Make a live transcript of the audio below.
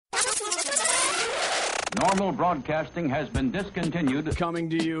Normal broadcasting has been discontinued. Coming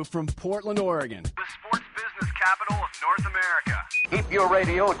to you from Portland, Oregon. The sports business capital of North America. Keep your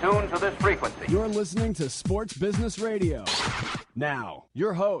radio tuned to this frequency. You're listening to Sports Business Radio. Now,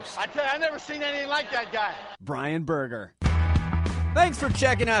 your host, I tell you, I've never seen anything like that guy. Brian Berger. Thanks for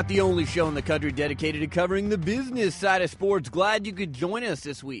checking out the only show in the country dedicated to covering the business side of sports. Glad you could join us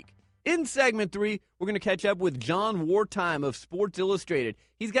this week. In segment 3, we're going to catch up with John Wartime of Sports Illustrated.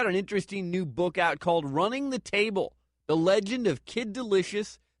 He's got an interesting new book out called Running the Table, The Legend of Kid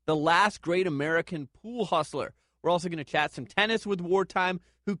Delicious, the Last Great American Pool Hustler. We're also going to chat some tennis with Wartime,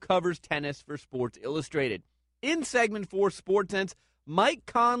 who covers tennis for Sports Illustrated. In segment 4, Sports Sense, Mike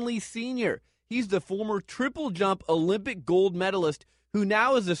Conley Sr. He's the former triple jump Olympic gold medalist who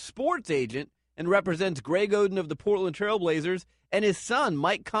now is a sports agent and represents Greg Oden of the Portland Trail Blazers, and his son,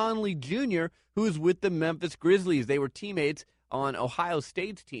 Mike Conley Jr., who is with the Memphis Grizzlies. They were teammates on Ohio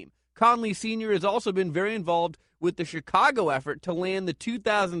State's team. Conley Sr. has also been very involved with the Chicago effort to land the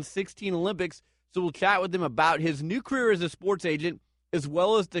 2016 Olympics, so we'll chat with him about his new career as a sports agent, as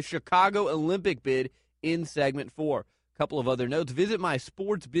well as the Chicago Olympic bid in segment 4. A couple of other notes. Visit my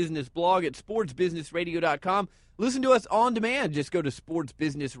sports business blog at sportsbusinessradio.com. Listen to us on demand. Just go to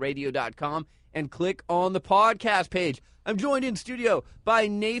sportsbusinessradio.com and click on the podcast page. I'm joined in studio by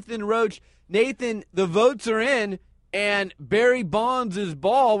Nathan Roach. Nathan, the votes are in, and Barry Bonds'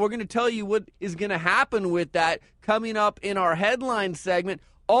 ball. We're going to tell you what is going to happen with that coming up in our headline segment.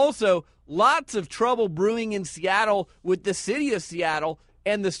 Also, lots of trouble brewing in Seattle with the city of Seattle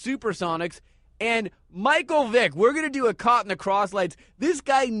and the Supersonics. And Michael Vick, we're going to do a Caught in the Crosslights. This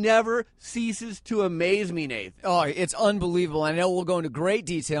guy never ceases to amaze me, Nathan. Oh, it's unbelievable. I know we'll go into great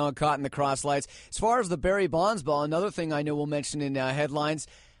detail on Caught in the Crosslights. As far as the Barry Bonds ball, another thing I know we'll mention in headlines,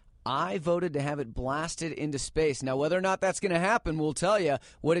 I voted to have it blasted into space. Now, whether or not that's going to happen, we'll tell you.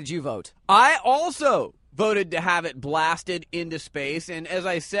 What did you vote? I also voted to have it blasted into space. And as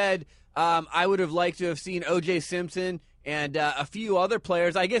I said, I would have liked to have seen O.J. Simpson and a few other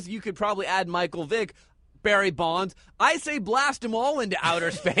players. I guess you could probably add Michael Vick, Barry Bonds. I say blast them all into outer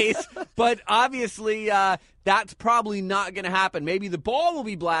space, but obviously that's probably not going to happen. Maybe the ball will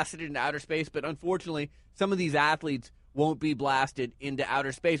be blasted into outer space, but unfortunately some of these athletes won't be blasted into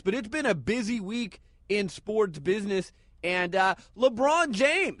outer space. But it's been a busy week in sports business, and LeBron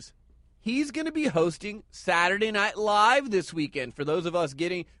James, he's going to be hosting Saturday Night Live this weekend. For those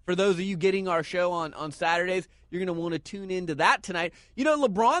of you getting our show on Saturdays, you're going to want to tune into that tonight. You know,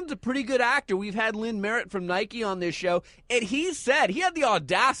 LeBron's a pretty good actor. We've had Lynn Merritt from Nike on this show, and he had the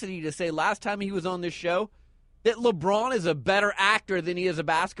audacity to say last time he was on this show that LeBron is a better actor than he is a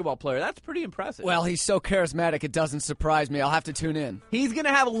basketball player. That's pretty impressive. Well, he's so charismatic, it doesn't surprise me. I'll have to tune in. He's going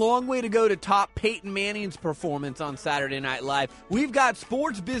to have a long way to go to top Peyton Manning's performance on Saturday Night Live. We've got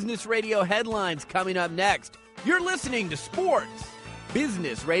Sports Business Radio headlines coming up next. You're listening to Sports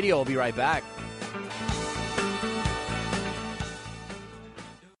Business Radio. I'll be right back.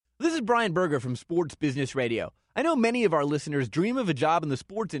 This is Brian Berger from Sports Business Radio. I know many of our listeners dream of a job in the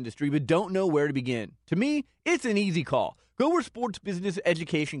sports industry but don't know where to begin. To me, it's an easy call. Go where sports business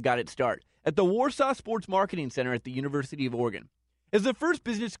education got its start, at the Warsaw Sports Marketing Center at the University of Oregon. As the first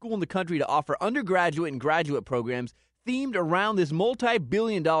business school in the country to offer undergraduate and graduate programs themed around this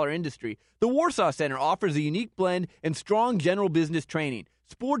multi-billion-dollar industry, the Warsaw Center offers a unique blend and strong general business training,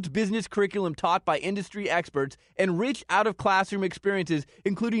 sports business curriculum taught by industry experts, and rich out-of-classroom experiences,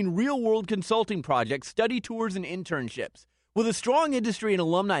 including real-world consulting projects, study tours, and internships. With a strong industry and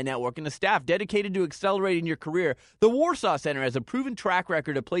alumni network and a staff dedicated to accelerating your career, the Warsaw Center has a proven track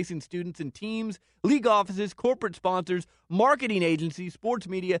record of placing students in teams, league offices, corporate sponsors, marketing agencies, sports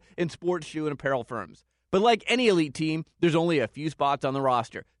media, and sports shoe and apparel firms. But like any elite team, there's only a few spots on the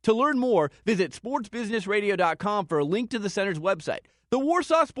roster. To learn more, visit sportsbusinessradio.com for a link to the center's website. The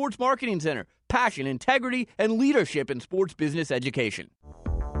Warsaw Sports Marketing Center. Passion, integrity, and leadership in sports business education.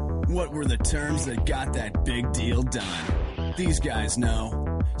 What were the terms that got that big deal done? These guys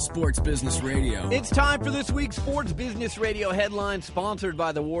know. Sports Business Radio. It's time for this week's Sports Business Radio headline, sponsored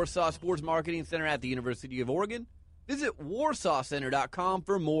by the Warsaw Sports Marketing Center at the University of Oregon. Visit warsawcenter.com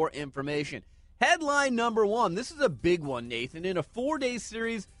for more information. Headline number 1. This is a big one, Nathan. In a 4-day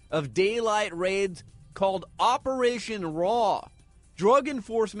series of daylight raids called Operation Raw, Drug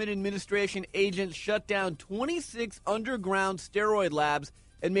Enforcement Administration agents shut down 26 underground steroid labs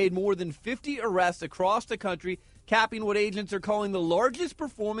and made more than 50 arrests across the country, capping what agents are calling the largest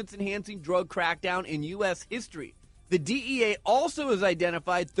performance-enhancing drug crackdown in U.S. history. The DEA also has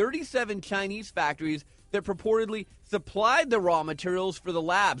identified 37 Chinese factories that purportedly supplied the raw materials for the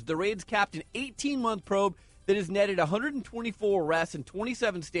labs. The raids capped an 18-month probe that has netted 124 arrests in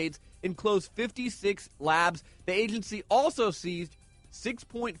 27 states and closed 56 labs. The agency also seized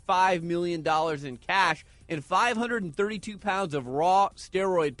 $6.5 million in cash and 532 pounds of raw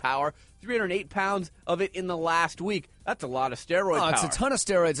steroid powder, 308 pounds of it in the last week. That's a lot of steroid power. It's a ton of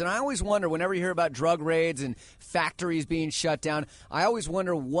steroids, and I always wonder, whenever you hear about drug raids and factories being shut down, I always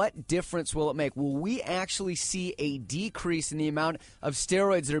wonder what difference will it make? Will we actually see a decrease in the amount of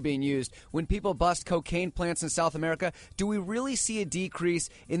steroids that are being used? When people bust cocaine plants in South America, do we really see a decrease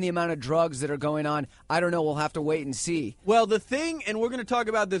in the amount of drugs that are going on? I don't know. We'll have to wait and see. Well, the thing, and we're going to talk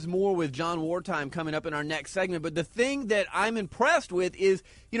about this more with John Wartime coming up in our next segment, but the thing that I'm impressed with is,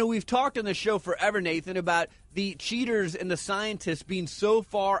 we've talked on the show forever, Nathan, about the cheaters and the scientists being so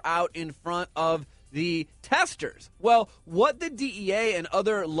far out in front of the testers. Well, what the DEA and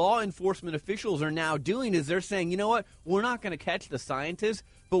other law enforcement officials are now doing is they're saying, you know what, we're not going to catch the scientists,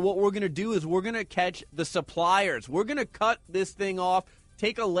 but what we're going to do is we're going to catch the suppliers. We're going to cut this thing off,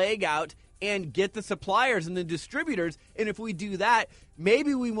 take a leg out, and get the suppliers and the distributors. And if we do that,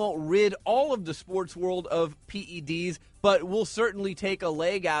 maybe we won't rid all of the sports world of PEDs, but we'll certainly take a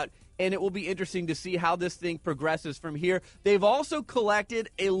leg out. And it will be interesting to see how this thing progresses from here. They've also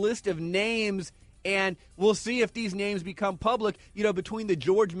collected a list of names, and we'll see if these names become public, between the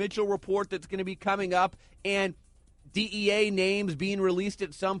George Mitchell report that's going to be coming up and DEA names being released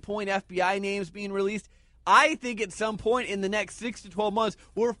at some point, FBI names being released. I think at some point in the next 6 to 12 months,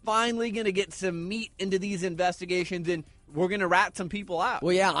 we're finally going to get some meat into these investigations, and we're going to rat some people out.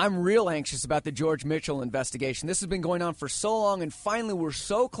 Well, yeah, I'm real anxious about the George Mitchell investigation. This has been going on for so long, and finally we're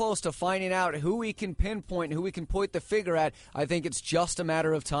so close to finding out who we can pinpoint, who we can point the finger at. I think it's just a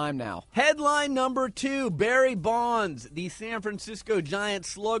matter of time now. Headline number 2, Barry Bonds, the San Francisco Giants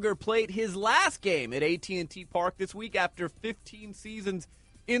slugger, played his last game at AT&T Park this week after 15 seasons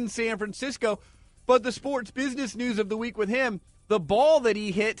in San Francisco. But the sports business news of the week with him, the ball that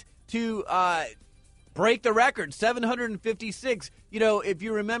he hit to break the record, 756. If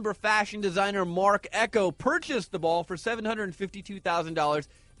you remember, fashion designer Mark Ecko purchased the ball for $752,000.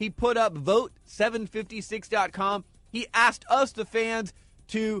 He put up vote756.com. He asked us, the fans,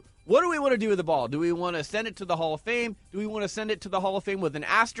 what do we want to do with the ball? Do we want to send it to the Hall of Fame? Do we want to send it to the Hall of Fame with an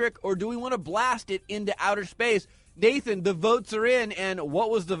asterisk? Or do we want to blast it into outer space? Nathan, the votes are in, and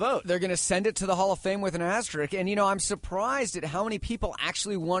what was the vote? They're going to send it to the Hall of Fame with an asterisk. And, I'm surprised at how many people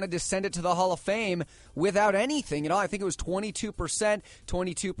actually wanted to send it to the Hall of Fame without anything. I think it was 22%.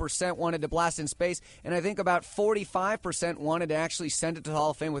 22% wanted to blast in space. And I think about 45% wanted to actually send it to the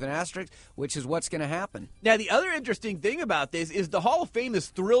Hall of Fame with an asterisk, which is what's going to happen. Now, the other interesting thing about this is the Hall of Fame is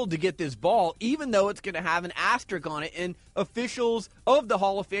thrilled to get this ball, even though it's going to have an asterisk on it. And officials of the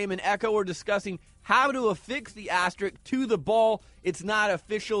Hall of Fame and Ecko are discussing how to affix the asterisk to the ball. It's not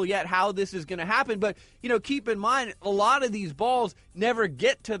official yet how this is going to happen, but keep in mind, a lot of these balls never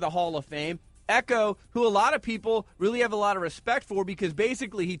get to the Hall of Fame. Ecko, who a lot of people really have a lot of respect for, because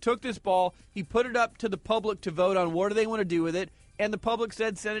basically he took this ball, he put it up to the public to vote on what do they want to do with it, and the public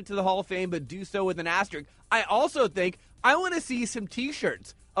said send it to the Hall of Fame, but do so with an asterisk. I also think I want to see some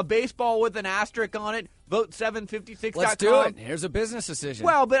T-shirts. A baseball with an asterisk on it, vote756.com. Let's do it. Here's a business decision.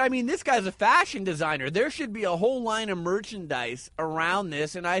 Well, but this guy's a fashion designer. There should be a whole line of merchandise around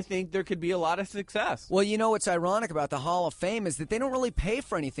this, and I think there could be a lot of success. Well, what's ironic about the Hall of Fame is that they don't really pay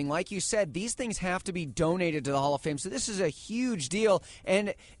for anything. Like you said, these things have to be donated to the Hall of Fame, so this is a huge deal,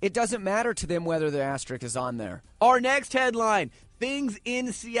 and it doesn't matter to them whether the asterisk is on there. Our next headline, things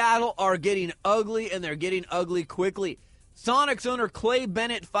in Seattle are getting ugly, and they're getting ugly quickly. Sonics owner Clay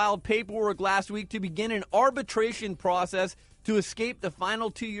Bennett filed paperwork last week to begin an arbitration process to escape the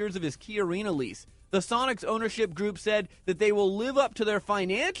final 2 years of his Key Arena lease. The Sonics ownership group said that they will live up to their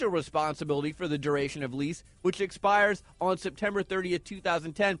financial responsibility for the duration of lease, which expires on September 30th,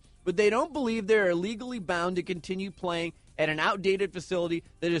 2010, but they don't believe they are legally bound to continue playing at an outdated facility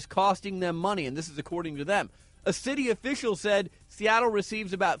that is costing them money, and this is according to them. A city official said Seattle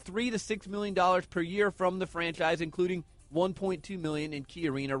receives about $3 to $6 million per year from the franchise, including $1.2 million in Key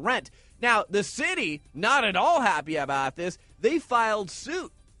Arena rent. Now, the city, not at all happy about this, they filed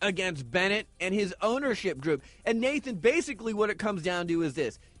suit against Bennett and his ownership group. And Nathan, basically what it comes down to is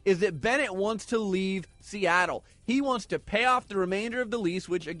this, is that Bennett wants to leave Seattle. He wants to pay off the remainder of the lease,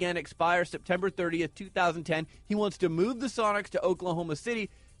 which again expires September 30th, 2010. He wants to move the Sonics to Oklahoma City.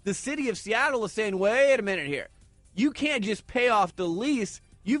 The city of Seattle is saying, wait a minute here. You can't just pay off the lease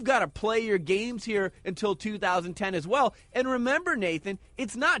you've got to play your games here until 2010 as well. And remember, Nathan,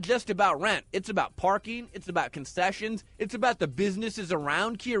 it's not just about rent. It's about parking. It's about concessions. It's about the businesses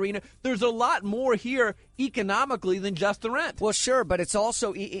around Key Arena. There's a lot more here economically than just the rent. Well, sure, but it's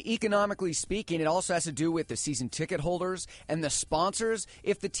also, economically speaking, it also has to do with the season ticket holders and the sponsors.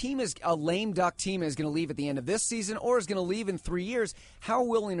 If the team is a lame duck team and is going to leave at the end of this season or is going to leave in 3 years, how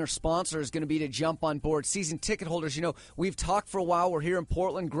willing are sponsors going to be to jump on board? Season ticket holders, we've talked for a while. We're here in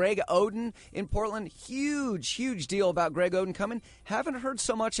Portland. Greg Oden in Portland, huge deal about Greg Oden coming. Haven't heard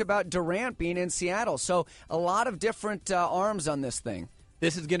so much about Durant being in Seattle. So a lot of different arms on this thing.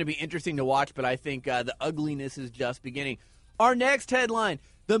 This is going to be interesting to watch, but I think the ugliness is just beginning. Our next headline,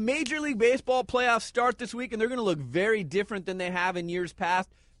 the Major League Baseball playoffs start this week, and they're going to look very different than they have in years past.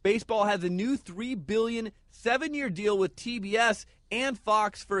 Baseball has a new $3 billion 7-year deal with TBS and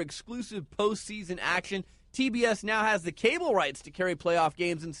Fox for exclusive postseason action. TBS now has the cable rights to carry playoff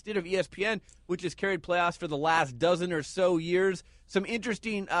games instead of ESPN, which has carried playoffs for the last dozen or so years. Some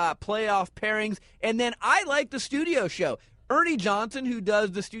interesting playoff pairings. And then I like the studio show. Ernie Johnson, who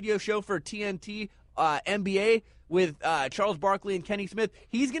does the studio show for TNT NBA with Charles Barkley and Kenny Smith,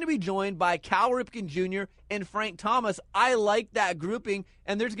 he's going to be joined by Cal Ripken Jr. and Frank Thomas. I like that grouping,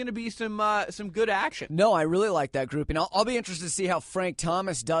 and there's going to be some good action. No, I really like that grouping. I'll be interested to see how Frank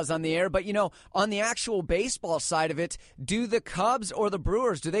Thomas does on the air. But, on the actual baseball side of it, do the Cubs or the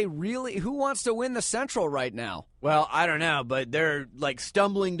Brewers, who wants to win the Central right now? Well, I don't know, but they're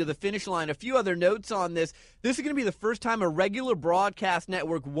stumbling to the finish line. A few other notes on this. This is going to be the first time a regular broadcast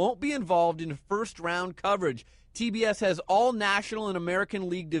network won't be involved in first-round coverage. TBS has all National and American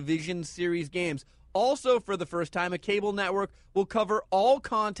League Division Series games. Also, for the first time, a cable network will cover all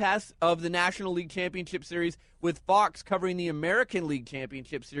contests of the National League Championship Series, with Fox covering the American League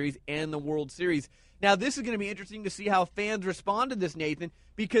Championship Series and the World Series. Now, this is going to be interesting to see how fans respond to this, Nathan,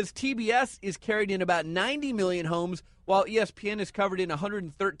 because TBS is carried in about 90 million homes, while ESPN is covered in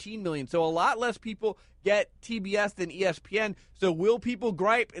 113 million. So a lot less people get TBS than ESPN. So will people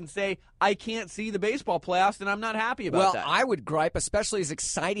gripe and say, I can't see the baseball playoffs, and I'm not happy about that? Well, I would gripe, especially as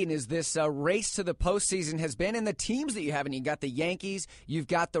exciting as this race to the postseason has been, and the teams that you have. And you got the Yankees, you've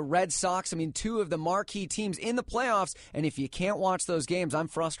got the Red Sox. I mean, two of the marquee teams in the playoffs. And if you can't watch those games, I'm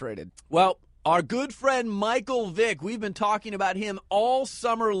frustrated. Well, our good friend Michael Vick, we've been talking about him all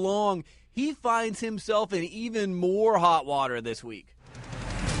summer long. He finds himself in even more hot water this week.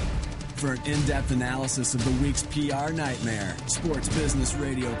 For an in-depth analysis of the week's PR nightmare, Sports Business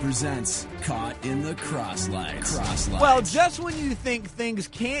Radio presents Caught in the Crosslights. Well, just when you think things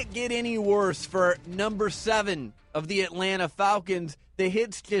can't get any worse for number 7 of the Atlanta Falcons, the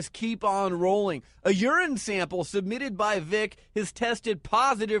hits just keep on rolling. A urine sample submitted by Vic has tested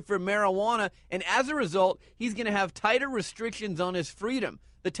positive for marijuana, and as a result, he's going to have tighter restrictions on his freedom.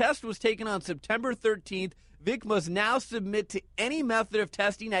 The test was taken on September 13th. Vic must now submit to any method of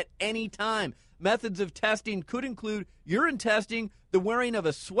testing at any time. Methods of testing could include urine testing, the wearing of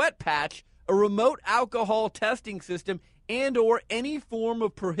a sweat patch, a remote alcohol testing system, and or any form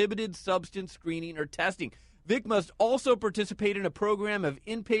of prohibited substance screening or testing. Vic must also participate in a program of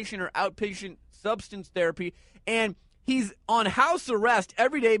inpatient or outpatient substance therapy, and he's on house arrest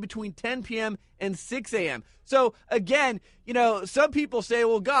every day between 10 p.m. and 6 a.m. So, again, some people say,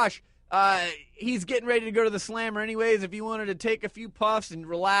 well, gosh, he's getting ready to go to the Slammer anyways. If he wanted to take a few puffs and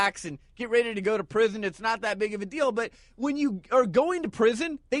relax and get ready to go to prison, it's not that big of a deal. But when you are going to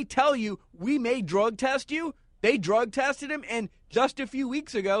prison, they tell you, we may drug test you. They drug tested him, and just a few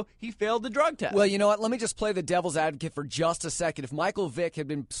weeks ago, he failed the drug test. Well, you know what? Let me just play the devil's advocate for just a second. If Michael Vick had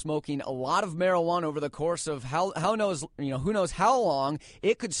been smoking a lot of marijuana over the course of who knows how long,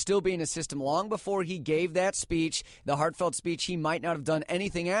 it could still be in his system long before he gave that speech, the heartfelt speech. He might not have done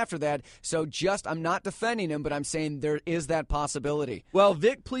anything after that. So I'm not defending him, but I'm saying there is that possibility. Well,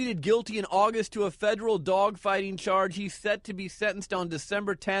 Vick pleaded guilty in August to a federal dogfighting charge. He's set to be sentenced on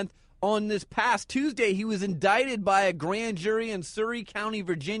December 10th. On this past Tuesday, he was indicted by a grand jury in Surry County,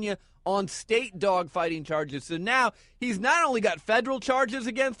 Virginia, on state dogfighting charges. So now he's not only got federal charges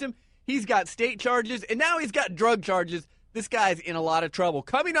against him, he's got state charges, and now he's got drug charges. This guy's in a lot of trouble.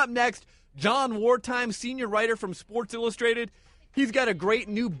 Coming up next, John Wartime, senior writer from Sports Illustrated. He's got a great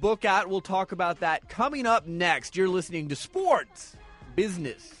new book out. We'll talk about that coming up next. You're listening to Sports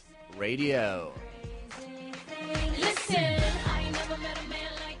Business Radio. Listen, I never met a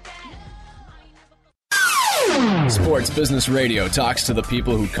man like Sports Business Radio talks to the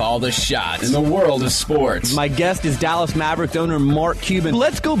people who call the shots in the world of sports. My guest is Dallas Mavericks owner Mark Cuban.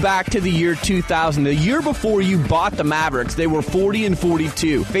 Let's go back to the year 2000. The year before you bought the Mavericks, they were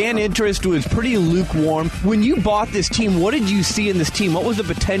 40-42. Fan interest was pretty lukewarm. When you bought this team, what did you see in this team? What was the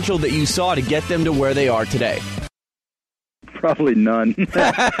potential that you saw to get them to where they are today? Probably none.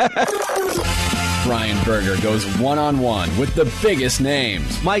 Brian Berger goes one-on-one with the biggest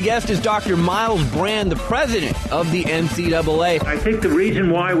names. My guest is Dr. Miles Brand, the president of the NCAA. I think the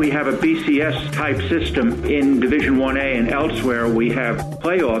reason why we have a BCS-type system in Division 1A and elsewhere we have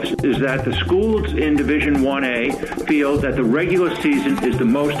playoffs is that the schools in Division 1A feel that the regular season is the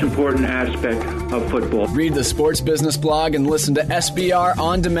most important aspect of football. Read the Sports Business blog and listen to SBR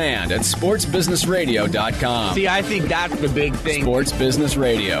On Demand at sportsbusinessradio.com. See, I think that's the big thing. Sports Business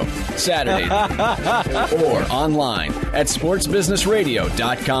Radio, Saturdays. Or online at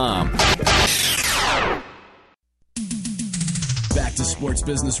sportsbusinessradio.com. Back to Sports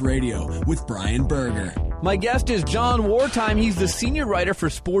Business Radio with Brian Berger. My guest is John Wartime. He's the senior writer for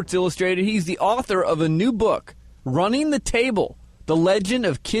Sports Illustrated. He's the author of a new book, Running the Table, The Legend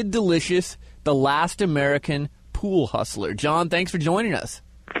of Kid Delicious, the Last American Pool Hustler. John, thanks for joining us.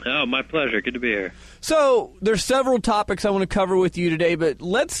 Oh, my pleasure. Good to be here. So, there's several topics I want to cover with you today, but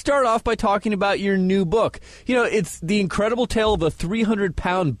let's start off by talking about your new book. You know, it's the incredible tale of a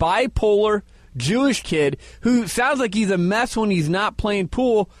 300-pound bipolar Jewish kid who sounds like he's a mess when he's not playing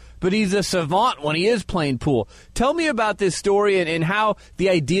pool, but he's a savant when he is playing pool. Tell me about this story and how the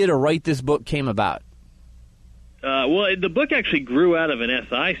idea to write this book came about. Well, the book actually grew out of an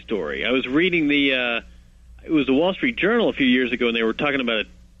SI story. I was reading it was the Wall Street Journal a few years ago, and they were talking about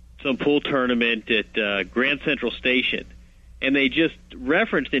some pool tournament at Grand Central Station, and they just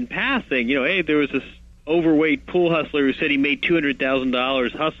referenced in passing, hey, there was this overweight pool hustler who said he made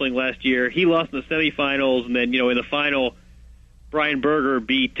 $200,000 hustling last year. He lost in the semifinals, and then, in the final, Brian Berger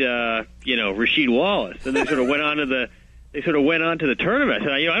beat, Rasheed Wallace, and they sort of went on to the tournament. I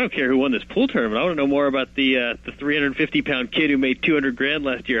said, I don't care who won this pool tournament. I want to know more about the 350-pound kid who made $200,000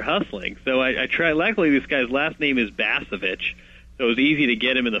 last year hustling. So I tried. Luckily, this guy's last name is Basovich, so it was easy to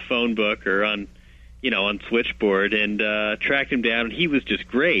get him in the phone book or on Switchboard, and tracked him down. And he was just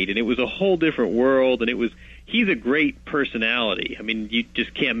great, and it was a whole different world. And he's a great personality. I mean, you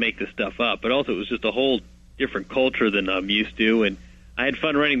just can't make this stuff up. But also, it was just a whole different culture than I'm used to, and I had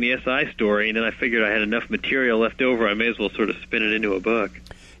fun writing the SI story, and then I figured I had enough material left over. I may as well sort of spin it into a book.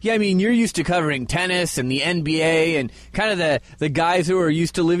 Yeah, I mean, you're used to covering tennis and the NBA and kind of the guys who are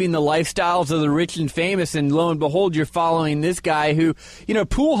used to living the lifestyles of the rich and famous, and lo and behold, you're following this guy who,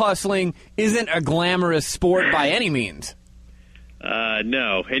 pool hustling isn't a glamorous sport by any means.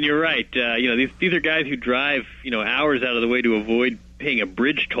 No, and you're right. These are guys who drive, hours out of the way to avoid paying a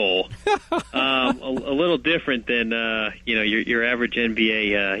bridge toll. A little different than your average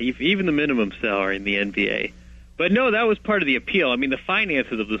NBA, even the minimum salary in the NBA. But no, that was part of the appeal. I mean, the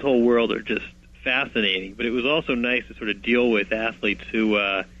finances of this whole world are just fascinating. But it was also nice to sort of deal with athletes who,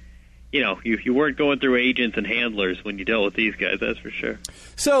 you weren't going through agents and handlers when you dealt with these guys. That's for sure.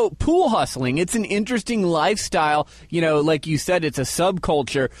 So pool hustling, it's an interesting lifestyle. Like you said, it's a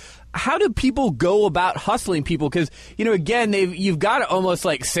subculture. How do people go about hustling people? Because, again, you've got to almost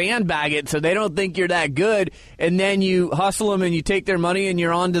like sandbag it so they don't think you're that good, and then you hustle them and you take their money and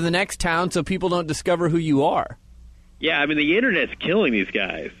you're on to the next town so people don't discover who you are. Yeah, I mean, the Internet's killing these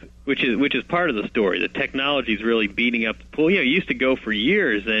guys, which is part of the story. The technology's really beating up the pool. You used to go for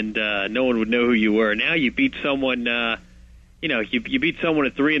years and no one would know who you were. Now you beat someone, you beat someone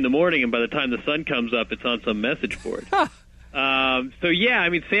at 3 in the morning, and by the time the sun comes up, it's on some message board. So, yeah, I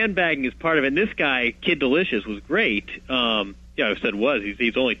mean, sandbagging is part of it. And this guy, Kid Delicious, was great. I said was.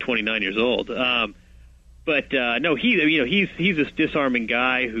 He's only 29 years old. No, he's this disarming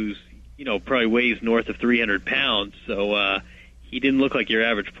guy who's, probably weighs north of 300 pounds. So he didn't look like your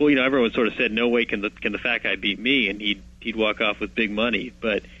average pool. Everyone sort of said, no way can the fat guy beat me, and he'd walk off with big money.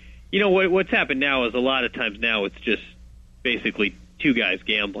 But, what's happened now is a lot of times now it's just basically two guys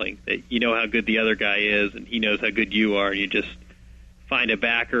gambling. That you know how good the other guy is, and he knows how good you are, and you just find a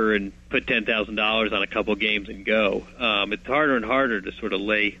backer and put $10,000 on a couple games and go. It's harder and harder to sort of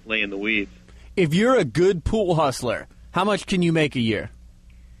lay in the weeds. If you're a good pool hustler, how much can you make a year?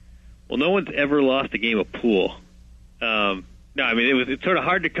 Well, no one's ever lost a game of pool. No, I mean, it's sort of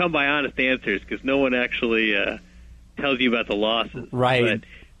hard to come by honest answers because no one actually tells you about the losses. Right.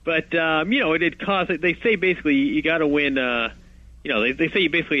 But it costs. They say basically you got to win. They say you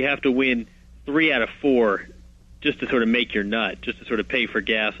basically have to win 3 out of 4 just to sort of make your nut, just to sort of pay for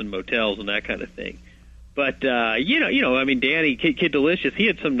gas and motels and that kind of thing. But I mean, Danny Kid Delicious, he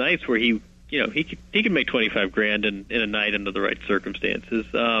had some nights where he he could make $25,000 in a night under the right circumstances.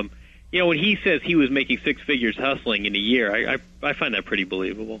 When he says he was making six figures hustling in a year, I find that pretty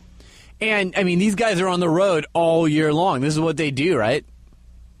believable. And I mean, these guys are on the road all year long. This is what they do, right?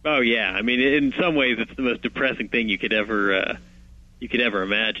 Oh yeah, I mean, in some ways, it's the most depressing thing you could ever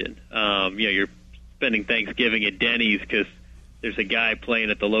imagine. You're spending Thanksgiving at Denny's because there's a guy playing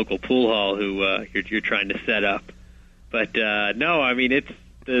at the local pool hall who you're trying to set up. But no, I mean, it's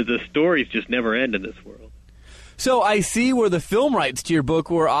the stories just never end in this world. So I see where the film rights to your book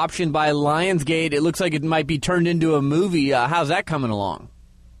were optioned by Lionsgate. It looks like it might be turned into a movie. How's that coming along?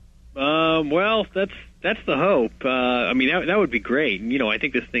 Well, that's the hope. I mean, that would be great. And, I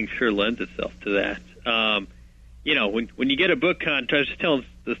think this thing sure lends itself to that. When you get a book contract, I was just telling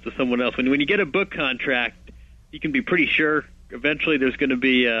this to someone else. When you get a book contract, you can be pretty sure eventually there's going to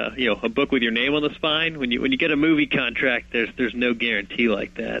be a book with your name on the spine. When you get a movie contract, there's no guarantee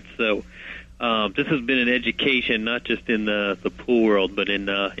like that. So this has been an education, not just in the pool world, but in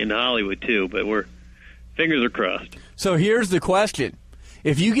Hollywood too. But fingers are crossed. So here's the question: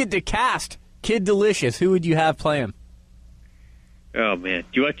 if you get to cast Kid Delicious, who would you have play him? Oh man,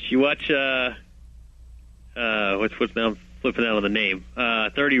 you watch what's now I'm flipping out on the name,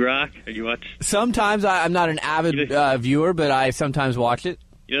 30 Rock? Or you watch? Sometimes I'm not an avid viewer, but I sometimes watch it.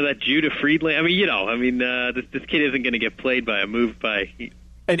 You know that Judah Friedland? This kid isn't going to get played by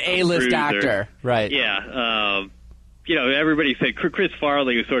an A-list actor, right? Yeah. Everybody said Chris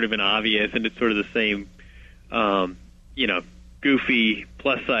Farley was sort of an obvious, and it's sort of the same, goofy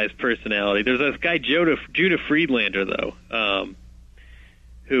plus-size personality. There's this guy Judah Friedlander, though,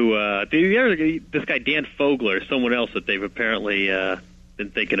 this guy Dan Fogler, someone else that they've apparently been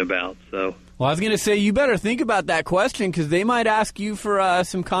thinking about. So, well, I was going to say you better think about that question because they might ask you for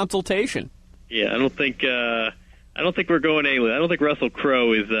some consultation. Yeah, I don't think we're going A-list. I don't think Russell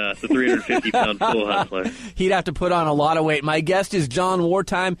Crowe is the 350-pound pool hustler. He'd have to put on a lot of weight. My guest is John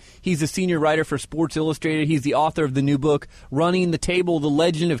Wartime. He's a senior writer for Sports Illustrated. He's the author of the new book, Running the Table, The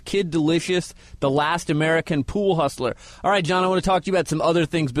Legend of Kid Delicious, The Last American Pool Hustler. All right, John, I want to talk to you about some other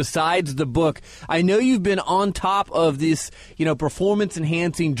things besides the book. I know you've been on top of this,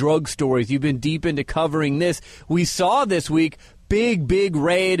 performance-enhancing drug stories. You've been deep into covering this. We saw this week, big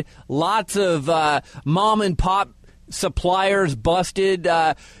raid, lots of mom-and-pop suppliers busted.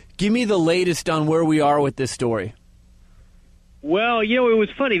 Give me the latest on where we are with this story. Well, it was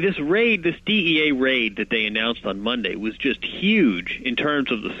funny. This DEA raid that they announced on Monday was just huge in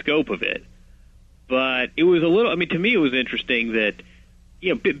terms of the scope of it. But it was to me it was interesting that,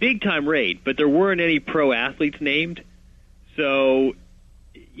 big-time raid, but there weren't any pro athletes named. So,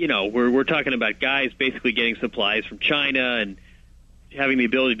 we're talking about guys basically getting supplies from China and having the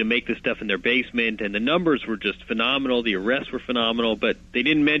ability to make this stuff in their basement, and the numbers were just phenomenal. The arrests were phenomenal, but they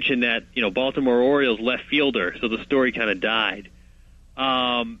didn't mention that, Baltimore Orioles left fielder, so the story kind of died.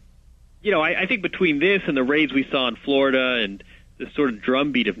 I think between this and the raids we saw in Florida and this sort of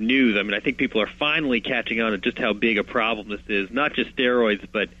drumbeat of news, I think people are finally catching on to just how big a problem this is, not just steroids,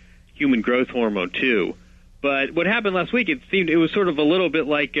 but human growth hormone too. But what happened last week, it was sort of a little bit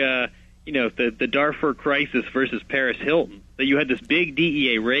like, the Darfur crisis versus Paris Hilton. That you had this big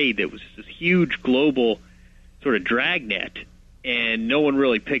DEA raid that was this huge global sort of dragnet, and no one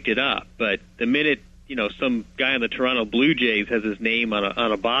really picked it up. But the minute some guy on the Toronto Blue Jays has his name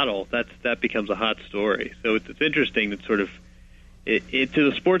on a bottle, that becomes a hot story. So it's interesting that sort of to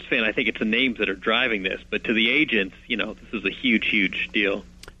the sports fan, I think it's the names that are driving this, but to the agents, this is a huge deal.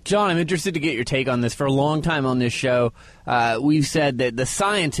 John, I'm interested to get your take on this. For a long time on this show, we've said that the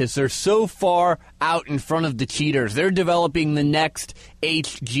scientists are so far out in front of the cheaters. They're developing the next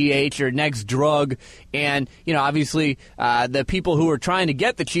HGH or next drug. And, obviously, the people who are trying to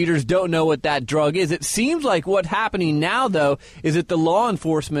get the cheaters don't know what that drug is. It seems like what's happening now, though, is that the law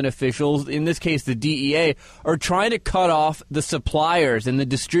enforcement officials, in this case the DEA, are trying to cut off the suppliers and the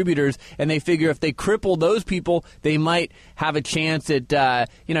distributors. And they figure if they cripple those people, they might have a chance at,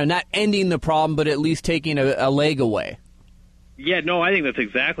 not ending the problem, but at least taking a leg away. Yeah, no, I think that's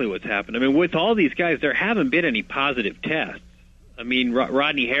exactly what's happened. With all these guys, there haven't been any positive tests.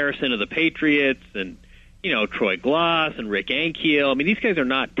 Rodney Harrison of the Patriots and, Troy Gloss and Rick Ankiel. These guys are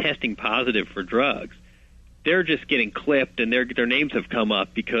not testing positive for drugs. They're just getting clipped, and their names have come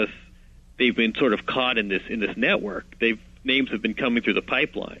up because they've been sort of caught in this network. Names have been coming through the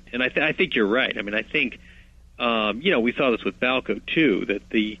pipeline. And I think you're right. I think, we saw this with Balco, too, that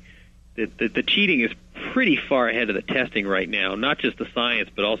the cheating is pretty far ahead of the testing right now, not just the science,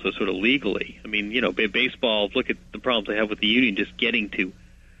 but also sort of legally. Baseball, look at the problems they have with the union just getting to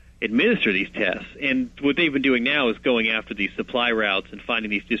administer these tests. And what they've been doing now is going after these supply routes and finding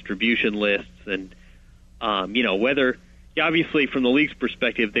these distribution lists. And, whether, obviously from the league's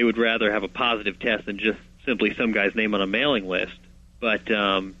perspective, they would rather have a positive test than just simply some guy's name on a mailing list. But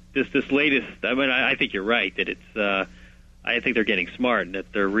this latest, I think you're right that it's. I think they're getting smart and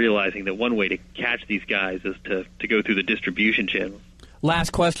that they're realizing that one way to catch these guys is to go through the distribution channels.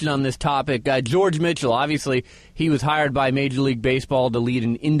 Last question on this topic. George Mitchell, obviously, he was hired by Major League Baseball to lead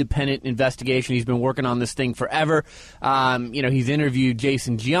an independent investigation. He's been working on this thing forever. He's interviewed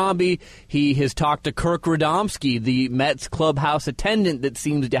Jason Giambi. He has talked to Kirk Radomski, the Mets clubhouse attendant that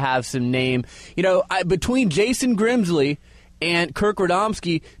seems to have some name. Between Jason Grimsley and Kirk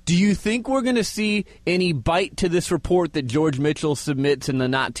Radomski, do you think we're going to see any bite to this report that George Mitchell submits in the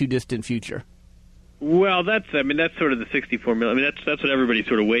not-too-distant future? Well, that's sort of the $64 million. That's what everybody's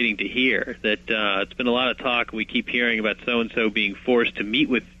sort of waiting to hear. That it's been a lot of talk. We keep hearing about so-and-so being forced to meet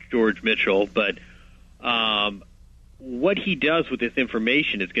with George Mitchell, but what he does with this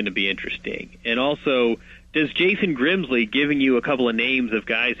information is going to be interesting. And also, does Jason Grimsley giving you a couple of names of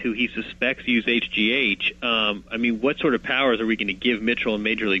guys who he suspects use HGH, what sort of powers are we going to give Mitchell in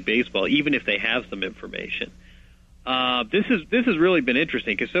Major League Baseball, even if they have some information? This has really been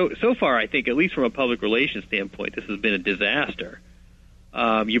interesting because so far, I think, at least from a public relations standpoint, this has been a disaster.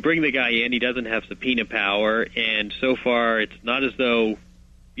 You bring the guy in, he doesn't have subpoena power, and so far it's not as though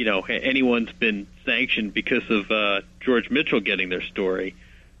anyone's been sanctioned because of George Mitchell getting their story.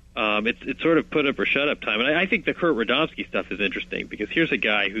 It's sort of put up or shut up time, and I think the Kurt Radomski stuff is interesting because here's a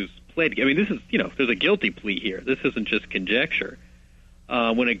guy who's played. This is there's a guilty plea here. This isn't just conjecture.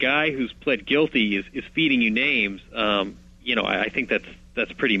 When a guy who's pled guilty is feeding you names, I think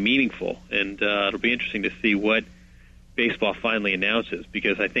that's pretty meaningful, and it'll be interesting to see what baseball finally announces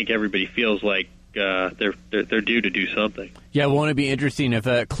because I think everybody feels like they're due to do something. Yeah, won't it be interesting if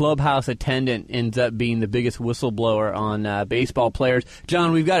a clubhouse attendant ends up being the biggest whistleblower on baseball players?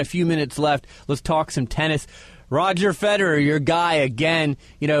 John, we've got a few minutes left. Let's talk some tennis. Roger Federer, your guy again,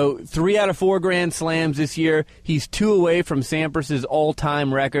 3 out of 4 Grand Slams this year. He's 2 away from Sampras's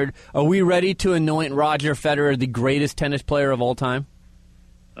all-time record. Are we ready to anoint Roger Federer the greatest tennis player of all time?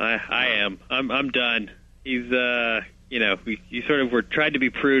 I am. I'm done. He's, you sort of tried to be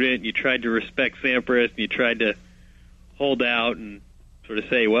prudent. You tried to respect Sampras, and you tried to hold out and sort of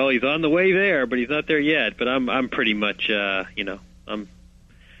say, well, he's on the way there, but he's not there yet. But I'm pretty much, I'm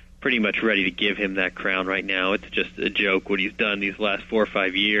pretty much ready to give him that crown right now. It's just a joke what he's done these last 4 or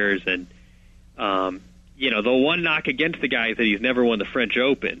 5 years. And, the one knock against the guy is that he's never won the French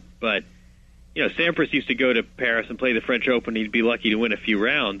Open. But, Sampras used to go to Paris and play the French Open. He'd be lucky to win a few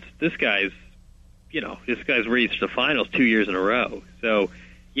rounds. This guy's reached the finals 2 years in a row. So,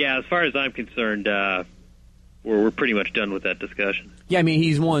 yeah, as far as I'm concerned, we're pretty much done with that discussion. Yeah,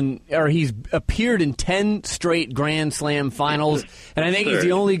 he's appeared in 10 straight Grand Slam finals, and I think he's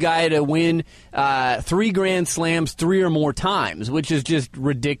the only guy to win 3 Grand Slams 3 or more times, which is just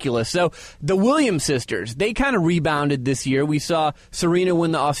ridiculous. So the Williams sisters, they kind of rebounded this year. We saw Serena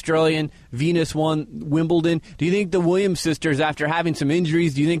win the Australian, Venus won Wimbledon. Do you think the Williams sisters, after having some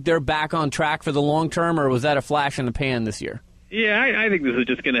injuries, do you think they're back on track for the long term, or was that a flash in the pan this year? Yeah, I think this is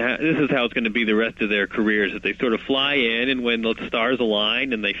just this is how it's going to be the rest of their careers. That they sort of fly in, and when the stars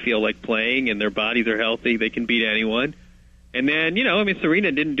align and they feel like playing and their bodies are healthy, they can beat anyone. And then,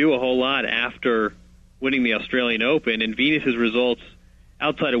 Serena didn't do a whole lot after winning the Australian Open, and Venus's results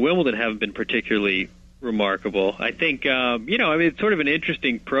outside of Wimbledon haven't been particularly remarkable. I think, it's sort of an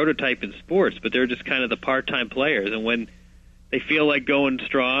interesting prototype in sports, but they're just kind of the part-time players, and when they feel like going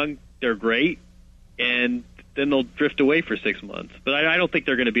strong, they're great, and then they'll drift away for 6 months. But I don't think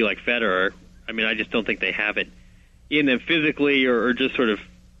they're going to be like Federer. I just don't think they have it in them physically or just sort of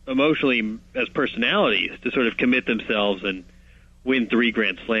emotionally as personalities to sort of commit themselves and win 3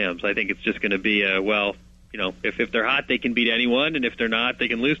 Grand Slams. I think it's just going to be if they're hot, they can beat anyone, and if they're not, they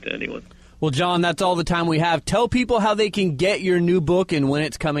can lose to anyone. Well, John, that's all the time we have. Tell people how they can get your new book and when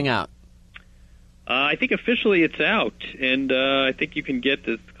it's coming out. I think officially it's out, and I think you can get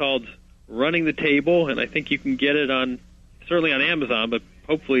this. It's called Running the Table, and I think you can get it certainly on Amazon, but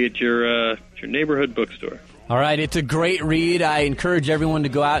hopefully at your neighborhood bookstore. All right, it's a great read. I encourage everyone to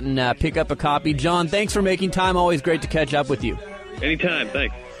go out and pick up a copy. John, thanks for making time. Always great to catch up with you. Anytime,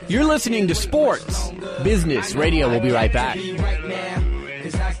 thanks. You're listening to Sports Business Radio. We'll be right back.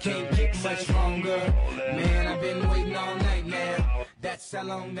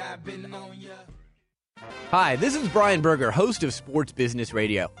 Hi, this is Brian Berger, host of Sports Business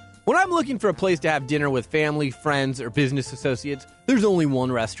Radio. When I'm looking for a place to have dinner with family, friends, or business associates, there's only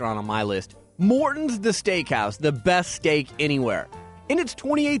one restaurant on my list. Morton's the Steakhouse, the best steak anywhere. In its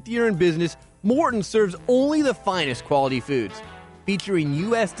 28th year in business, Morton's serves only the finest quality foods, featuring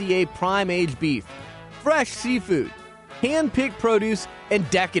USDA prime-age beef, fresh seafood, hand-picked produce, and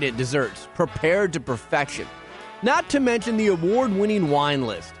decadent desserts prepared to perfection. Not to mention the award-winning wine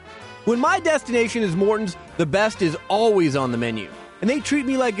list. When my destination is Morton's, the best is always on the menu. And they treat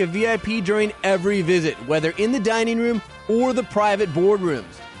me like a VIP during every visit, whether in the dining room or the private boardrooms.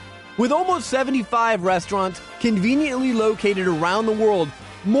 With almost 75 restaurants conveniently located around the world,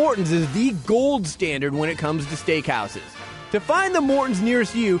 Morton's is the gold standard when it comes to steakhouses. To find the Morton's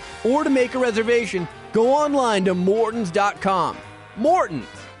nearest you or to make a reservation, go online to Mortons.com. Morton's,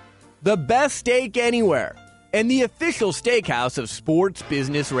 the best steak anywhere, and the official steakhouse of Sports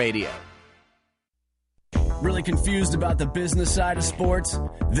Business Radio. Really confused about the business side of sports?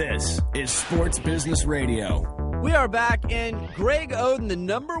 This is Sports Business Radio. We are back, and Greg Oden, the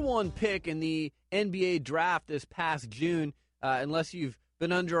number one pick in the NBA draft this past June, unless you've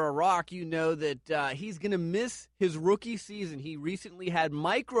been under a rock, you know that he's going to miss his rookie season. He recently had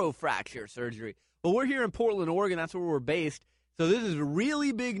microfracture surgery. But we're here in Portland, Oregon. That's where we're based. So this is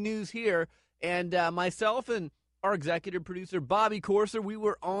really big news here. And myself and our executive producer, Bobby Corser, we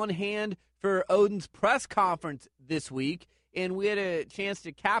were on hand for Oden's press conference this week, and we had a chance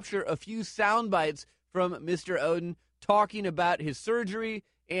to capture a few sound bites from Mr. Oden talking about his surgery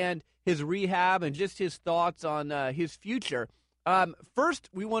and his rehab and just his thoughts on his future. First,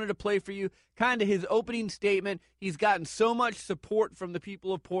 we wanted to play for you kind of his opening statement. He's gotten so much support from the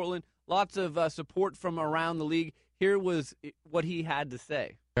people of Portland, lots of support from around the league. Here was what he had to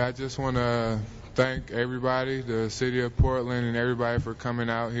say. I just want to thank everybody, the city of Portland and everybody for coming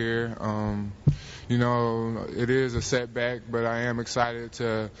out here. You know, it is a setback, but I am excited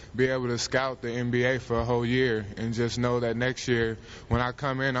to be able to scout the NBA for a whole year and just know that next year when I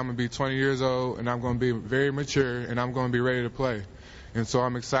come in, I'm going to be 20 years old and I'm going to be very mature and I'm going to be ready to play. And so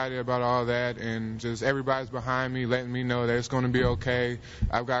I'm excited about all that, and just everybody's behind me, letting me know that it's going to be okay.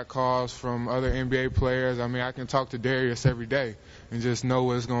 I've got calls from other NBA players. I mean, I can talk to Darius every day and just know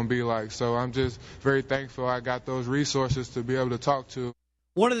what it's going to be like. So I'm just very thankful I got those resources to be able to talk to.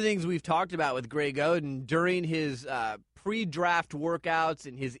 One of the things we've talked about with Greg Oden during his pre-draft workouts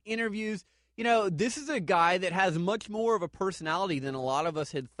and his interviews, you know, this is a guy that has much more of a personality than a lot of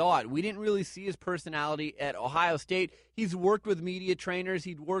us had thought. We didn't really see his personality at Ohio State. He's worked with media trainers.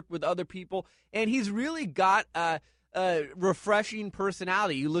 He'd worked with other people. And he's really got a refreshing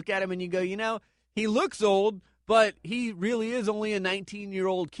personality. You look at him and you go, you know, he looks old, but he really is only a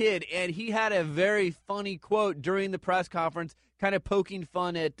 19-year-old kid. And he had a very funny quote during the press conference, kind of poking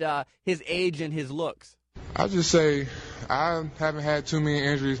fun at his age and his looks. I'll just say I haven't had too many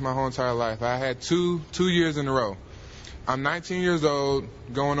injuries my whole entire life. I had two years in a row. I'm 19 years old,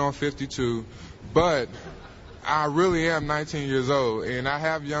 going on 52, but I really am 19 years old, and I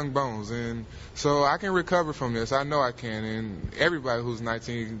have young bones, and so I can recover from this. I know I can, and everybody who's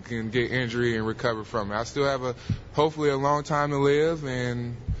 19 can get injury and recover from it. I still have hopefully a long time to live,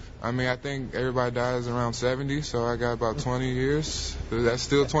 and I mean, I think everybody dies around 70, so I got about 20 years. That's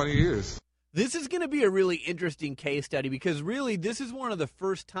still 20 years. This is going to be a really interesting case study because really this is one of the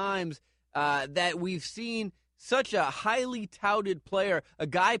first times that we've seen such a highly touted player, a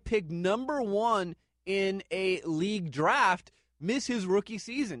guy picked number one in a league draft, miss his rookie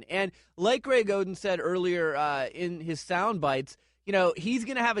season. And like Greg Oden said earlier in his sound bites, you know, he's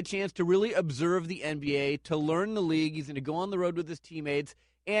going to have a chance to really observe the NBA, to learn the league. He's going to go on the road with his teammates,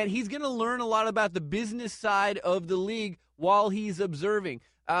 and he's going to learn a lot about the business side of the league while he's observing.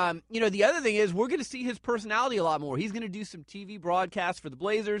 You know, the other thing is we're going to see his personality a lot more. He's going to do some TV broadcasts for the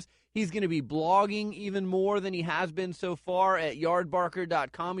Blazers. He's going to be blogging even more than he has been so far at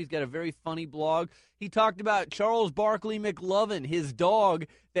yardbarker.com. He's got a very funny blog. He talked about Charles Barkley McLovin, his dog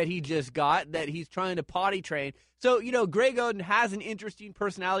that he just got, that he's trying to potty train. So, you know, Greg Oden has an interesting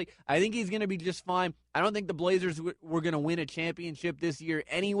personality. I think he's going to be just fine. I don't think the Blazers were going to win a championship this year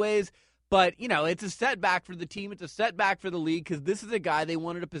anyways. But, you know, it's a setback for the team. It's a setback for the league because this is a guy they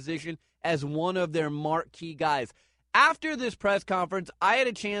wanted to position as one of their marquee guys. After this press conference, I had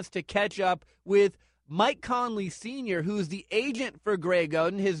a chance to catch up with Mike Conley Sr., who's the agent for Greg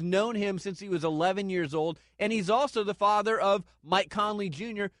Oden, has known him since he was 11 years old, and he's also the father of Mike Conley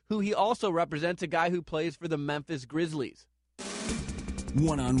Jr., who he also represents, a guy who plays for the Memphis Grizzlies.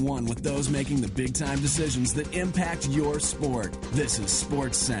 One-on-one with those making the big-time decisions that impact your sport. This is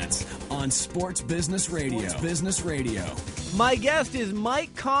Sports Sense on Sports Business Radio. Sports Business Radio. My guest is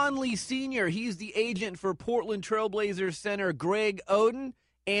Mike Conley Sr. He's the agent for Portland Trailblazers center Greg Oden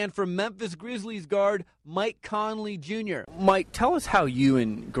and for Memphis Grizzlies guard Mike Conley Jr. Mike, tell us how you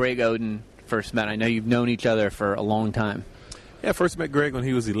and Greg Oden first met. I know you've known each other for a long time. Yeah, I first met Greg when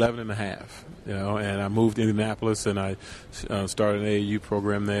he was 11 and a half, and I moved to Indianapolis, and I started an AAU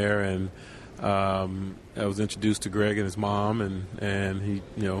program there, and I was introduced to Greg and his mom, and he,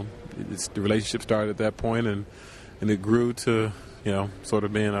 the relationship started at that point, and it grew to, sort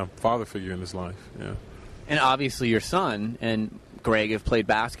of being a father figure in his life. Yeah. And obviously your son and Greg have played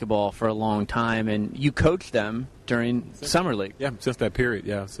basketball for a long time, and you coached them during Summer League. Yeah, since that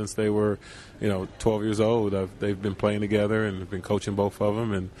period, since they were, 12 years old, they've been playing together and been coaching both of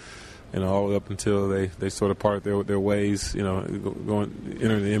them, and all the way up until they sort of parted their ways, going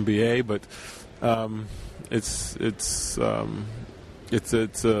entering the NBA. But it's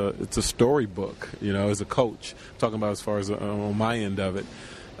a storybook, as a coach, talking about as far as on my end of it.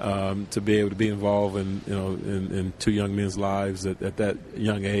 To be able to be involved in two young men's lives at that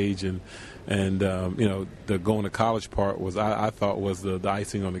young age, and the going to college part was I thought was the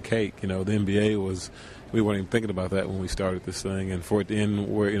icing on the cake. The NBA was, we weren't even thinking about that when we started this thing, and for it to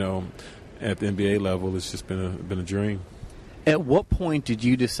end where at the NBA level, it's just been a dream. At what point did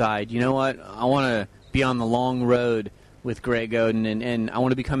you decide, I want to be on the long road with Greg Oden, and I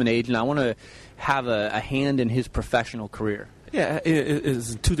want to become an agent? I want to have a hand in his professional career. Yeah,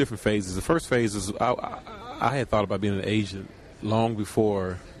 it's in two different phases. The first phase is I had thought about being an agent long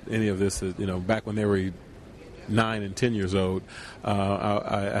before any of this. Back when they were 9 and 10 years old,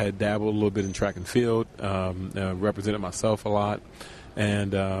 I had dabbled a little bit in track and field, represented myself a lot.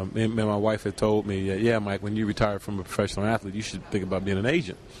 And my wife had told me, yeah, Mike, when you retire from a professional athlete, you should think about being an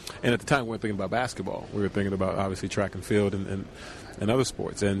agent. And at the time, we weren't thinking about basketball. We were thinking about, obviously, track and field and other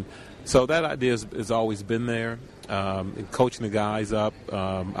sports. And so that idea has always been there. Coaching the guys up,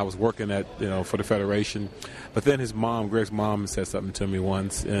 I was working for the Federation. But then Greg's mom, said something to me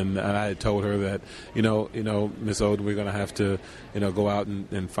once, and I had told her that, Miss Oden, we're going to have to, go out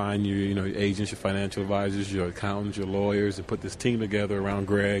and find you, your agents, your financial advisors, your accountants, your lawyers, and put this team together around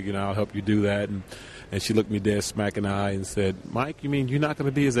Greg. I'll help you do that. And she looked me dead smack in the eye and said, Mike, you mean you're not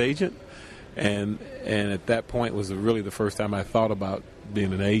going to be his agent? And at that point was really the first time I thought about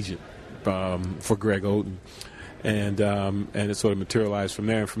being an agent for Greg Oden. And it sort of materialized from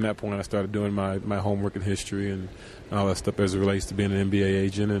there. And from that point, I started doing my homework in history and all that stuff as it relates to being an NBA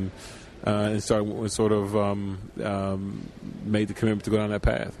agent, and sort of made the commitment to go down that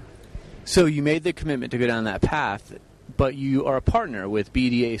path. So you made the commitment to go down that path, but you are a partner with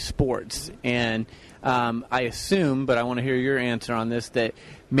BDA Sports, and I assume, but I want to hear your answer on this, that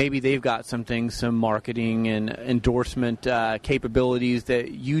maybe they've got some things, some marketing and endorsement capabilities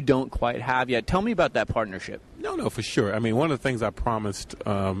that you don't quite have yet. Tell me about that partnership. No, for sure. I mean, one of the things I promised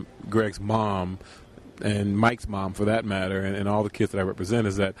Greg's mom and Mike's mom, for that matter, and all the kids that I represent,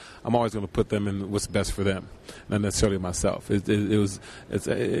 is that I'm always going to put them in what's best for them, not necessarily myself. Representing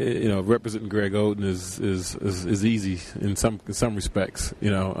Greg Oden is easy in some respects,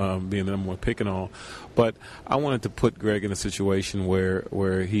 being the number one pick and all. But I wanted to put Greg in a situation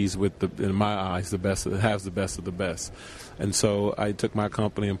where he's in my eyes, the best, has the best of the best. And so I took my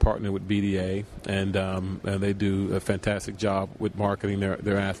company and partnered with BDA, and they do a fantastic job with marketing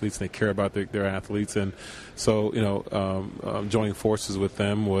their athletes. They care about their athletes, and so joining forces with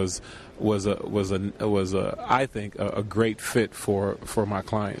them was I think a great fit for my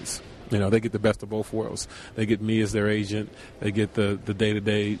clients. They get the best of both worlds. They get me as their agent. They get the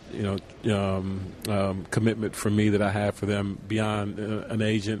day-to-day, commitment from me that I have for them beyond an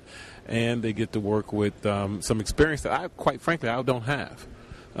agent, and they get to work with some experience that I, quite frankly, I don't have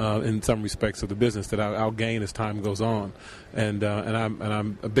in some respects of the business that I'll gain as time goes on, and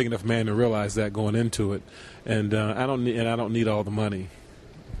I'm a big enough man to realize that going into it, and I don't need all the money.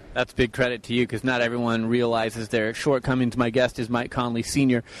 That's big credit to you, because not everyone realizes their shortcomings. My guest is Mike Conley,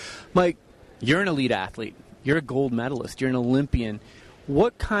 Sr. Mike, you're an elite athlete. You're a gold medalist. You're an Olympian.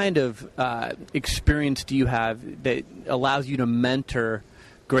 What kind of experience do you have that allows you to mentor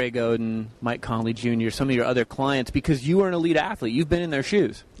Greg Oden, Mike Conley Jr., some of your other clients, because you are an elite athlete? You've been in their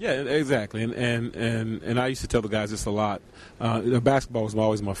shoes. Yeah, exactly. And I used to tell the guys this a lot. Basketball was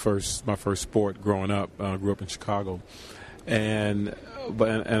always my first sport growing up. I grew up in Chicago. And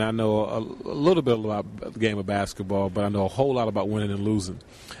I know a little bit about the game of basketball, but I know a whole lot about winning and losing,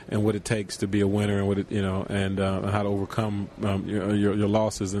 and what it takes to be a winner, and what it, and how to overcome your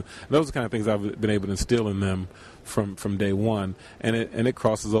losses, and those are the kind of things I've been able to instill in them from day one, and it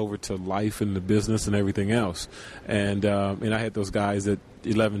crosses over to life and the business and everything else. And I had those guys at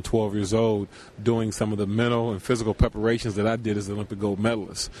 11, 12 years old doing some of the mental and physical preparations that I did as an Olympic gold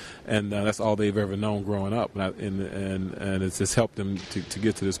medalist, and that's all they've ever known growing up, and it's just helped them to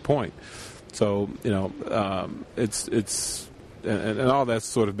get to this point. So it's all that's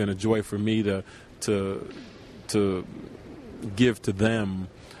sort of been a joy for me to give to them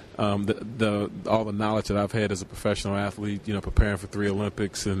all the knowledge that I've had as a professional athlete, preparing for 3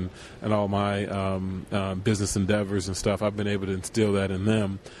 Olympics and all my business endeavors and stuff. I've been able to instill that in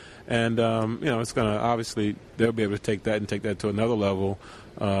them. And, it's going to, obviously, they'll be able to take that to another level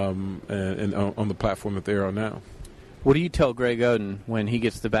and on the platform that they are now. What do you tell Greg Oden when he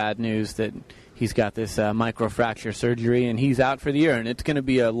gets the bad news that he's got this microfracture surgery and he's out for the year? And it's going to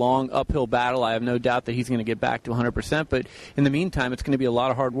be a long uphill battle. I have no doubt that he's going to get back to 100%. But in the meantime, it's going to be a lot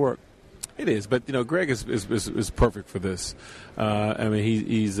of hard work. It is, but Greg is perfect for this.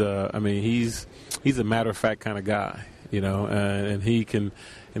 He's a matter of fact kind of guy, and he can.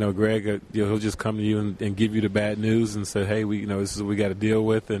 Greg, he'll just come to you and give you the bad news and say, hey, this is what we got to deal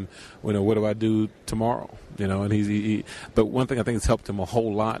with, and what do I do tomorrow? And but one thing I think has helped him a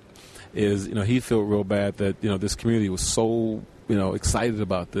whole lot is, he felt real bad that this community was so excited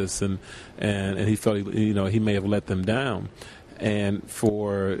about this, and he felt he may have let them down. And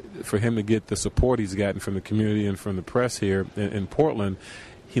for him to get the support he's gotten from the community and from the press here in Portland,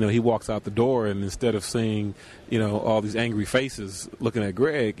 he walks out the door, and instead of seeing, all these angry faces looking at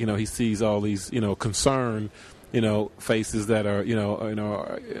Greg, he sees all these, concerned, faces that are,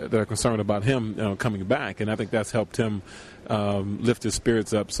 that are concerned about him coming back. And I think that's helped him lift his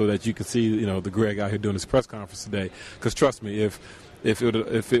spirits up so that you can see, the Greg out here doing his press conference today. Because trust me, if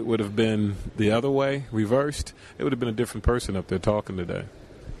it would have been the other way, reversed, it would have been a different person up there talking today.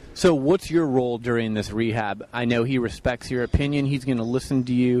 So what's your role during this rehab? I know he respects your opinion. He's going to listen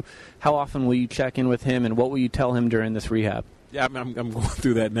to you. How often will you check in with him, and what will you tell him during this rehab? Yeah, I'm going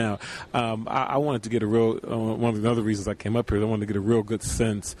through that now. I wanted to get a real one of the other reasons I came up here is I wanted to get a real good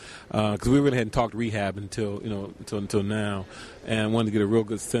sense because we really hadn't talked rehab until now, and I wanted to get a real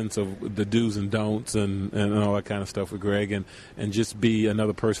good sense of the do's and don'ts and all that kind of stuff with Greg, and just be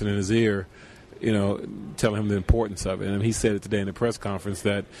another person in his ear, telling him the importance of it. And he said it today in the press conference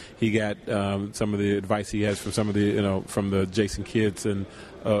that he got some of the advice he has from some of the, from the Jason Kidds and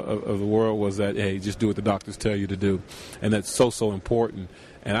of the world was that, hey, just do what the doctors tell you to do. And that's so important.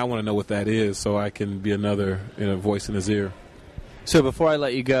 And I want to know what that is so I can be another voice in his ear. So before I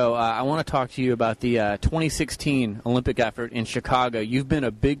let you go, I want to talk to you about the 2016 Olympic effort in Chicago. You've been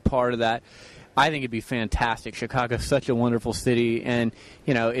a big part of that. I think it'd be fantastic. Chicago's such a wonderful city, and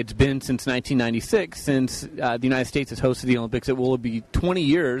it's been since 1996 since the United States has hosted the Olympics. It will be 20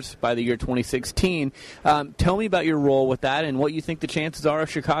 years by the year 2016. Tell me about your role with that and what you think the chances are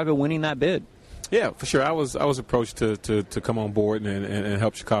of Chicago winning that bid. Yeah, for sure. I was approached to come on board and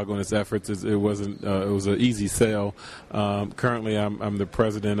help Chicago in its efforts. It wasn't it was an easy sell. Currently, I'm the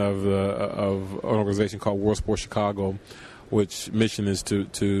president of an organization called World Sports Chicago, which mission is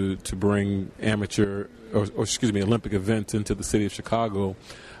to bring Olympic events into the city of Chicago,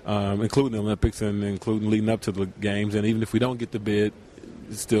 including the Olympics and including leading up to the games. And even if we don't get the bid,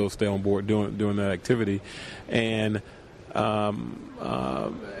 still stay on board doing that activity. And I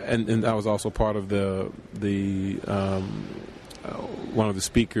was also part of the one of the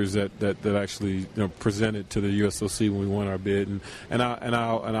speakers that actually presented to the USOC when we won our bid, and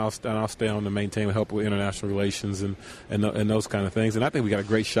I'll stay on to maintain and help with international relations and those kind of things. And I think we got a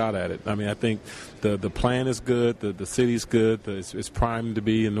great shot at it. I mean, I think the plan is good, the city's good, it's primed to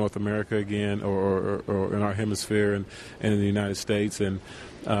be in North America again, or in our hemisphere and in the United States, and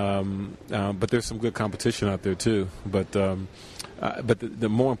but there's some good competition out there too. But the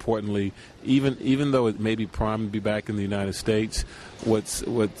more importantly, even though it may be primed to be back in the United States,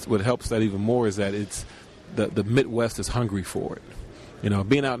 what helps that even more is that it's the Midwest is hungry for it.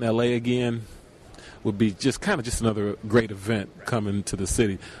 Being out in LA again would be just another great event coming to the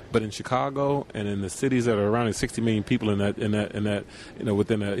city. But in Chicago and in the cities that are around it, 60 million people in that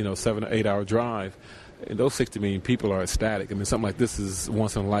within a 7 or 8 hour drive. And those 60 million people are ecstatic. I mean, something like this is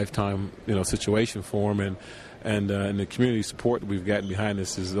once in a lifetime, situation for them, and the community support that we've gotten behind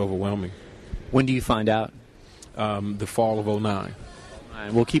this is overwhelming. When do you find out? The fall of 2009.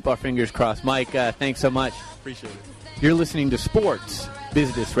 We'll keep our fingers crossed. Mike, thanks so much. Appreciate it. You're listening to Sports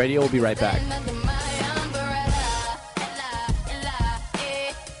Business Radio. We'll be right back.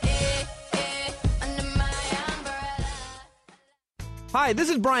 Hi, this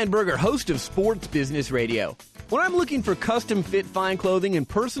is Brian Berger, host of Sports Business Radio. When I'm looking for custom fit fine clothing and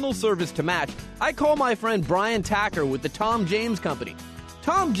personal service to match, I call my friend Brian Tacker with the Tom James Company.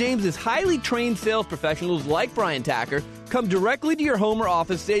 Tom James's highly trained sales professionals like Brian Tacker come directly to your home or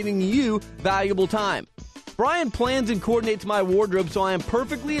office, saving you valuable time. Brian plans and coordinates my wardrobe so I am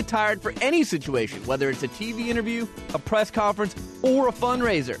perfectly attired for any situation, whether it's a TV interview, a press conference, or a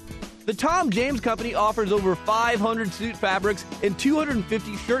fundraiser. The Tom James Company offers over 500 suit fabrics and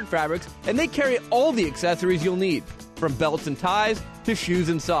 250 shirt fabrics, and they carry all the accessories you'll need, from belts and ties to shoes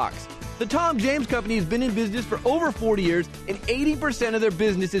and socks. The Tom James Company has been in business for over 40 years, and 80% of their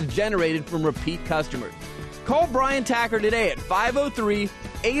business is generated from repeat customers. Call Brian Tacker today at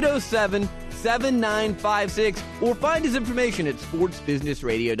 503-807-7956 or find his information at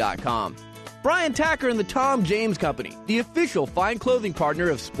sportsbusinessradio.com. Brian Tacker and the Tom James Company, the official fine clothing partner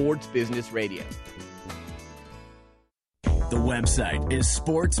of Sports Business Radio. The website is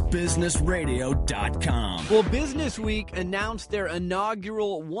sportsbusinessradio.com. Well, Business Week announced their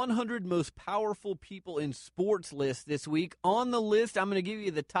inaugural 100 most powerful people in sports list this week. On the list, I'm going to give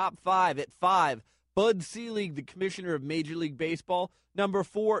you the top 5. At 5, Bud Selig, the commissioner of Major League Baseball. Number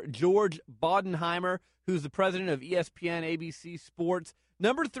 4, George Bodenheimer, who's the president of ESPN ABC Sports.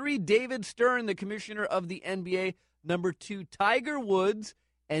 Number 3, David Stern, the commissioner of the NBA. Number 2, Tiger Woods.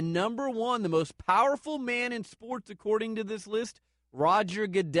 And number 1, the most powerful man in sports according to this list, Roger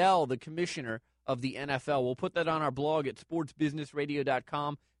Goodell, the commissioner of the NFL. We'll put that on our blog at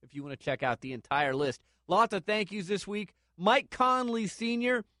sportsbusinessradio.com if you want to check out the entire list. Lots of thank yous this week. Mike Conley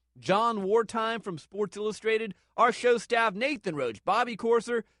Sr., John Wartime from Sports Illustrated, our show staff, Nathan Roach, Bobby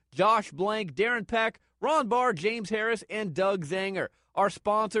Corser, Josh Blank, Darren Peck, Ron Barr, James Harris, and Doug Zanger. Our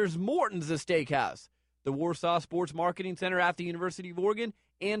sponsors, Morton's The Steakhouse, the Warsaw Sports Marketing Center at the University of Oregon,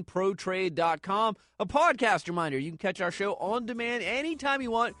 and ProTrade.com. A podcast reminder, you can catch our show on demand anytime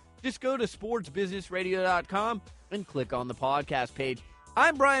you want. Just go to sportsbusinessradio.com and click on the podcast page.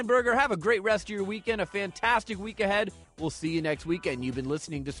 I'm Brian Berger. Have a great rest of your weekend, a fantastic week ahead. We'll see you next weekend. You've been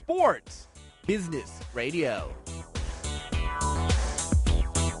listening to Sports Business Radio.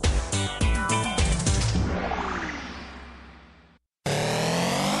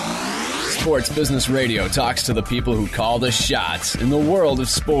 Sports Business Radio talks to the people who call the shots in the world of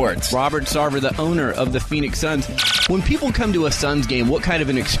sports. Robert Sarver, the owner of the Phoenix Suns. When people come to a Suns game, what kind of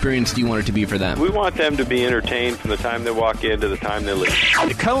an experience do you want it to be for them? We want them to be entertained from the time they walk in to the time they leave.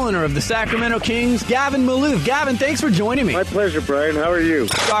 The co-owner of the Sacramento Kings, Gavin Maloof. Gavin, thanks for joining me. My pleasure, Brian. How are you?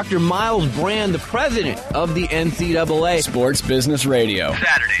 Dr. Miles Brand, the president of the NCAA. Sports Business Radio.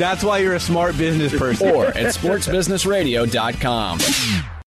 Saturday. That's why you're a smart business person. Or at sportsbusinessradio.com.